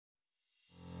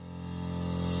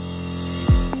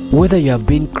Whether you have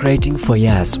been creating for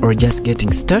years or just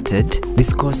getting started,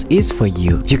 this course is for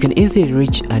you. You can easily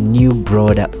reach a new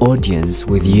broader audience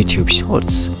with YouTube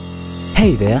Shorts.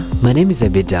 Hey there, my name is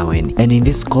abbeydawyne, and in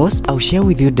this course, I'll share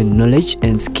with you the knowledge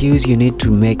and skills you need to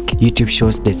make YouTube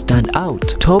Shorts that stand out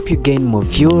to help you gain more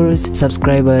viewers,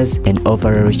 subscribers, and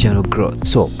overall channel growth.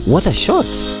 So, what are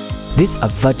Shorts? These are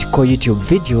vertical YouTube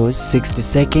videos, 60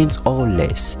 seconds or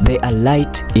less. They are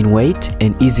light in weight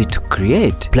and easy to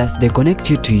create. Plus, they connect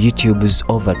you to YouTube's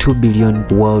over 2 billion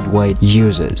worldwide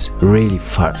users really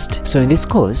fast. So in this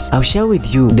course, I'll share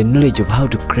with you the knowledge of how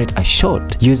to create a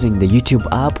short using the YouTube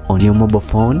app on your mobile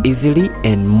phone easily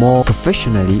and more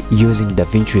professionally using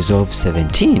DaVinci Resolve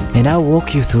 17. And I'll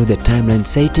walk you through the timeline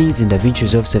settings in DaVinci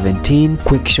Resolve 17,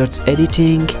 quick shorts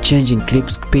editing, changing clip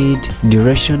speed,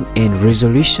 duration and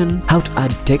resolution, how to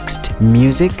add text,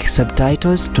 music,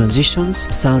 subtitles,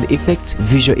 transitions, sound effects,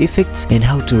 visual effects, and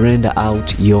how to render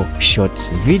out your shorts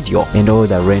video and all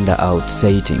the render out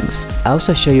settings. I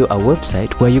also show you a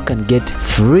website where you can get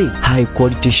free high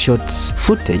quality shorts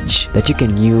footage that you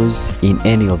can use in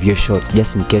any of your shorts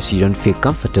just in case you don't feel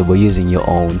comfortable using your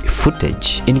own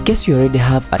footage. In case you already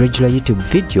have a regular YouTube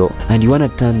video and you want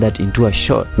to turn that into a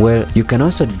short, well, you can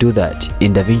also do that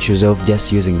in DaVinci Resolve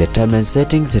just using the timeline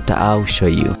settings that I'll show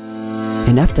you.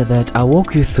 And after that, I'll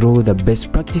walk you through the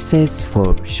best practices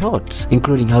for shorts,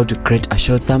 including how to create a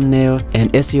short thumbnail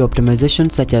and SEO optimization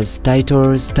such as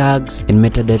titles, tags, and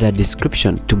metadata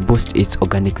description to boost its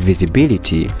organic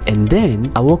visibility. And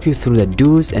then I'll walk you through the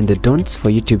do's and the don'ts for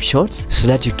YouTube Shorts so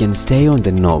that you can stay on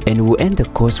the knob. And we'll end the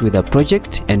course with a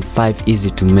project and 5 easy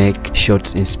to make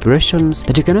shorts inspirations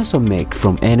that you can also make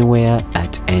from anywhere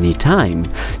at any time.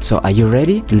 So are you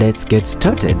ready? Let's get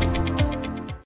started.